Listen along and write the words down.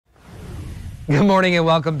Good morning and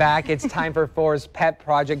welcome back. It's time for 4's Pet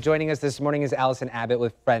Project. Joining us this morning is Allison Abbott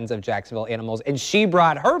with Friends of Jacksonville Animals, and she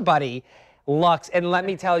brought her buddy, Lux. And let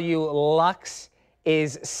me tell you, Lux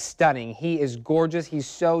is stunning. He is gorgeous. He's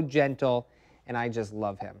so gentle, and I just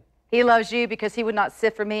love him. He loves you because he would not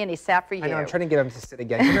sit for me, and he sat for you. I know, I'm trying to get him to sit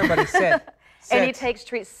again. Come here, buddy, sit. Sit. And he takes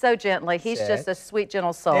treats so gently. He's just a sweet,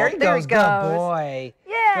 gentle soul. There he goes. Good boy.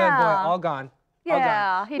 Yeah. Good boy. All gone.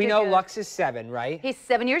 Yeah. We know Lux is 7, right? He's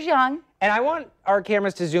 7 years young. And I want our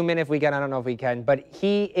cameras to zoom in if we can. I don't know if we can, but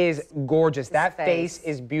he is gorgeous. That face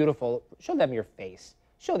is beautiful. Show them your face.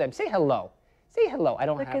 Show them. Say hello. Say hello. I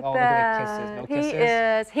don't have all the kisses. No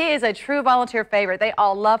kisses. He is a true volunteer favorite. They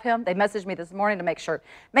all love him. They messaged me this morning to make sure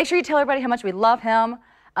you tell everybody how much we love him.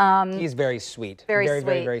 He's very sweet. Very sweet.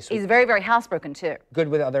 Very sweet. He's very, very housebroken too. Good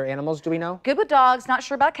with other animals, do we know? Good with dogs. Not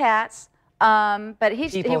sure about cats. But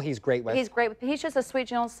he's great with. He's great. He's just a sweet,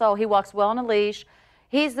 gentle soul. He walks well on a leash.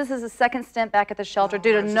 This is his second stint back at the shelter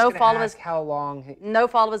due to no fault of his. How long? No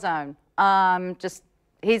fault of his own.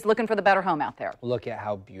 He's looking for the better home out there. Look at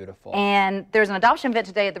how beautiful. And there's an adoption event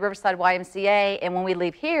today at the Riverside YMCA, and when we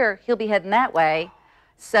leave here, he'll be heading that way.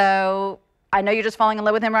 So I know you're just falling in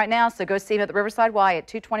love with him right now, so go see him at the Riverside Y at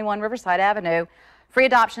 221 Riverside Avenue. Free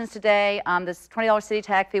adoptions today. This $20 city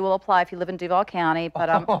tag fee will apply if you live in Duval County. But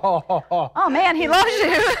oh man, he loves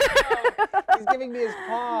you. He's giving me his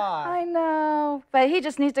paw. I know, but he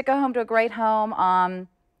just needs to go home to a great home.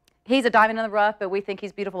 He's a diamond in the rough, but we think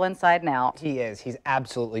he's beautiful inside and out. He is. He's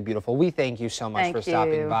absolutely beautiful. We thank you so much for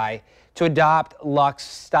stopping by. To adopt Lux,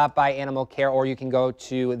 stop by Animal Care, or you can go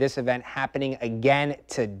to this event happening again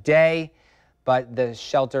today. But the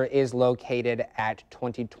shelter is located at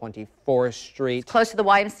 2024 Street. It's close to the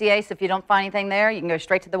YMCA, so if you don't find anything there, you can go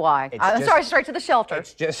straight to the Y. I'm sorry, straight to the shelter.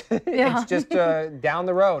 It's just, it's just down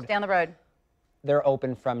the road. It's down the road. They're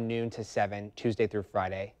open from noon to 7, Tuesday through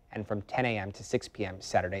Friday, and from 10 a.m. to 6 p.m.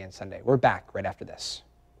 Saturday and Sunday. We're back right after this.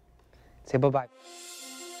 Say bye-bye.